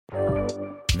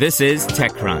This is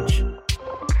TechCrunch.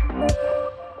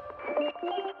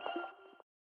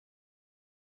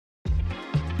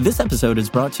 This episode is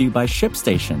brought to you by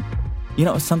ShipStation. You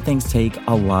know, some things take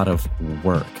a lot of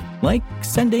work, like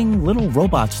sending little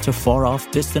robots to far-off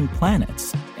distant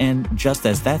planets. And just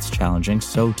as that's challenging,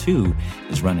 so too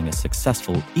is running a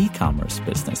successful e-commerce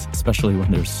business, especially when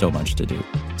there's so much to do.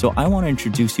 So I want to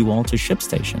introduce you all to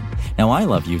ShipStation. Now, I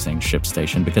love using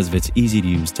ShipStation because of its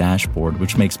easy-to-use dashboard,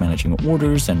 which makes managing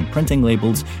orders and printing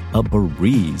labels a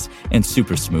breeze and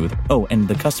super smooth. Oh, and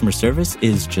the customer service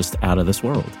is just out of this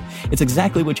world. It's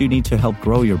exactly what you need to help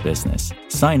grow your business.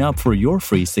 Sign up for your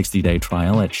free 60-day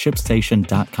trial at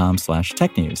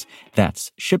shipstation.com/technews.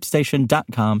 That's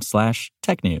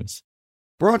shipstation.com/technews.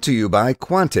 Brought to you by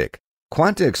Quantic.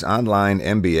 Quantic's online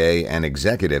MBA and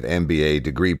executive MBA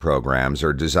degree programs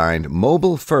are designed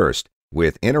mobile first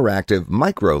with interactive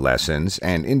micro lessons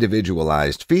and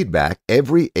individualized feedback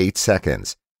every 8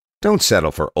 seconds. Don't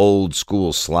settle for old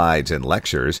school slides and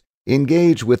lectures.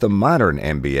 Engage with a modern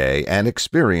MBA and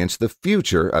experience the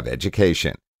future of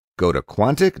education. Go to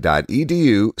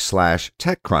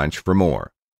quantic.edu/TechCrunch for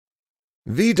more.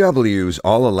 VW's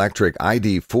all-electric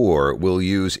ID.4 will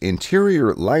use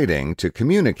interior lighting to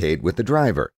communicate with the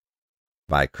driver.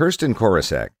 By Kirsten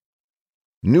Korosek.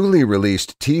 Newly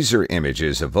released teaser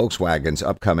images of Volkswagen's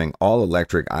upcoming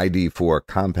all-electric ID.4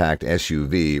 compact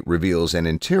SUV reveals an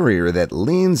interior that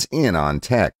leans in on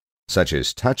tech, such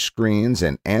as touchscreens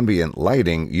and ambient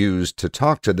lighting used to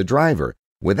talk to the driver,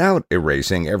 without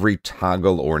erasing every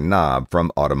toggle or knob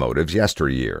from automotive's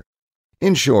yesteryear.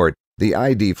 In short, the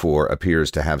ID.4 appears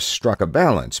to have struck a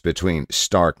balance between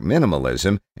stark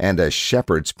minimalism and a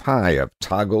shepherd's pie of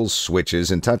toggles, switches,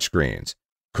 and touchscreens.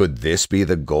 Could this be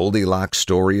the Goldilocks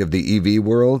story of the EV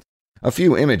world? A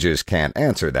few images can't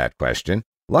answer that question.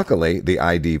 Luckily, the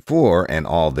ID.4 and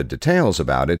all the details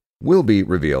about it will be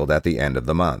revealed at the end of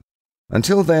the month.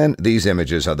 Until then, these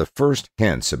images are the first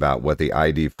hints about what the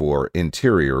ID.4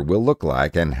 interior will look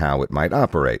like and how it might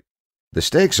operate. The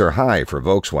stakes are high for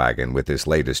Volkswagen with this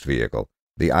latest vehicle.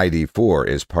 The ID.4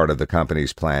 is part of the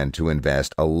company's plan to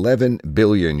invest 11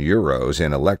 billion euros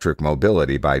in electric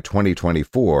mobility by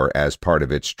 2024 as part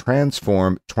of its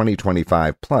Transform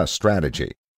 2025 Plus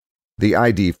strategy. The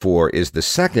ID.4 is the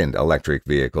second electric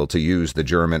vehicle to use the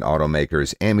German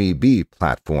automaker's MEB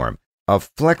platform, a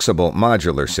flexible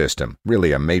modular system,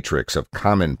 really a matrix of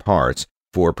common parts,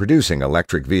 for producing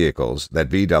electric vehicles that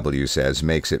VW says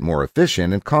makes it more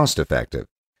efficient and cost-effective.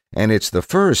 And it's the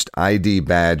first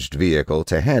ID-badged vehicle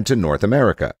to head to North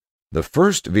America. The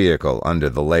first vehicle under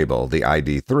the label, the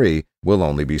ID.3, will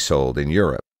only be sold in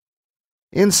Europe.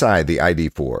 Inside the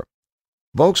ID.4,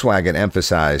 Volkswagen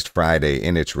emphasized Friday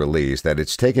in its release that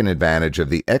it's taken advantage of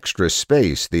the extra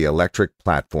space the electric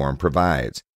platform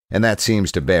provides, and that seems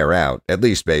to bear out, at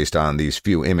least based on these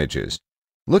few images.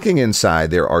 Looking inside,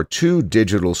 there are two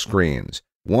digital screens.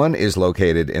 One is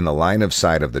located in the line of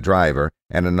sight of the driver,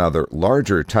 and another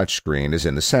larger touchscreen is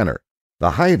in the center.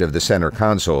 The height of the center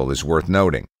console is worth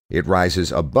noting. It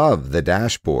rises above the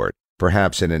dashboard,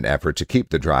 perhaps in an effort to keep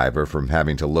the driver from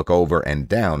having to look over and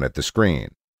down at the screen.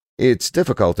 It's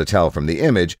difficult to tell from the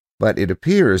image, but it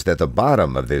appears that the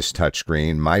bottom of this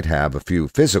touchscreen might have a few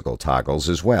physical toggles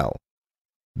as well.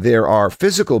 There are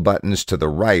physical buttons to the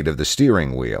right of the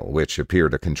steering wheel, which appear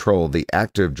to control the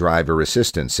active driver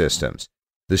assistance systems.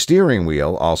 The steering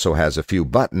wheel also has a few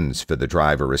buttons for the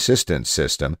driver assistance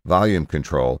system, volume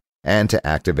control, and to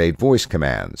activate voice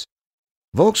commands.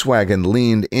 Volkswagen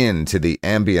leaned into the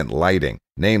ambient lighting,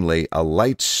 namely a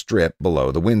light strip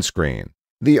below the windscreen.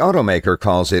 The automaker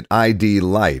calls it ID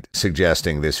Light,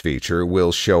 suggesting this feature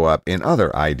will show up in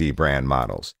other ID brand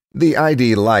models. The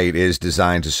ID Light is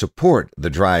designed to support the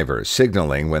driver,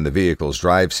 signaling when the vehicle's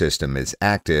drive system is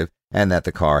active and that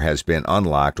the car has been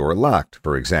unlocked or locked,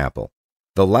 for example.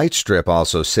 The light strip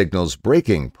also signals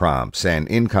braking prompts and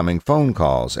incoming phone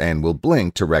calls and will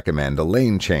blink to recommend a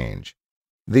lane change.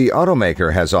 The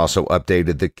automaker has also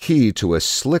updated the key to a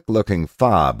slick-looking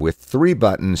fob with 3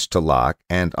 buttons to lock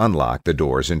and unlock the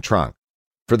doors and trunk.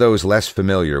 For those less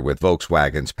familiar with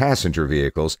Volkswagen's passenger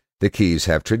vehicles, the keys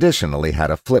have traditionally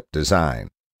had a flip design.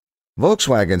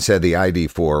 Volkswagen said the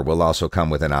ID.4 will also come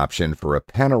with an option for a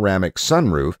panoramic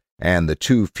sunroof, and the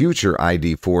 2 future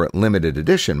ID.4 limited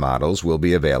edition models will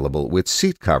be available with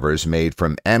seat covers made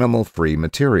from animal-free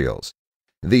materials.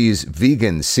 These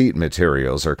vegan seat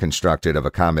materials are constructed of a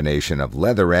combination of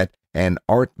leatherette and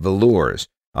art velours,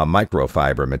 a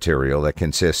microfiber material that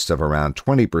consists of around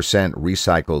 20%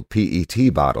 recycled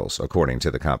PET bottles, according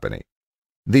to the company.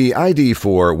 The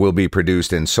ID.4 will be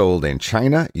produced and sold in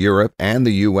China, Europe, and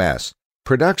the U.S.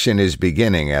 Production is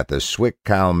beginning at the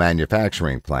Zwickau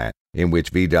manufacturing plant, in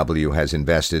which VW has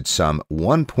invested some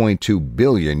 1.2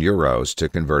 billion euros to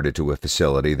convert it to a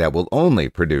facility that will only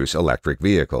produce electric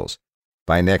vehicles.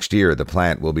 By next year, the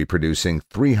plant will be producing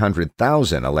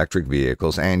 300,000 electric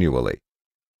vehicles annually.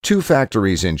 2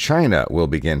 factories in China will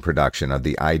begin production of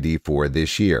the ID.4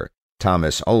 this year.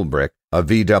 Thomas Ulbrich, a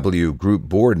VW Group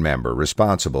board member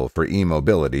responsible for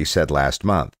e-mobility, said last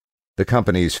month. The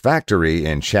company's factory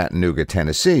in Chattanooga,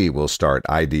 Tennessee will start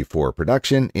ID.4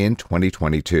 production in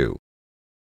 2022.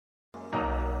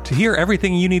 To hear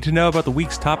everything you need to know about the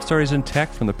week's top stories in tech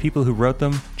from the people who wrote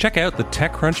them, check out the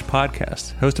TechCrunch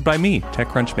podcast, hosted by me,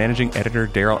 TechCrunch managing editor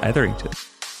Daryl Etherington.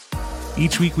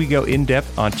 Each week we go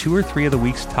in-depth on 2 or 3 of the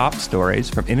week's top stories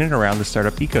from in and around the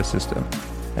startup ecosystem,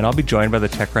 and I'll be joined by the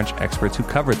TechCrunch experts who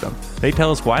covered them. They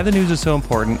tell us why the news is so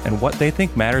important and what they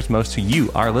think matters most to you,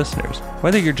 our listeners,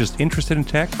 whether you're just interested in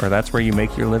tech or that's where you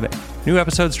make your living. New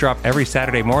episodes drop every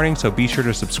Saturday morning, so be sure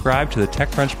to subscribe to the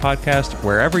TechCrunch podcast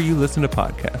wherever you listen to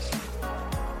podcasts.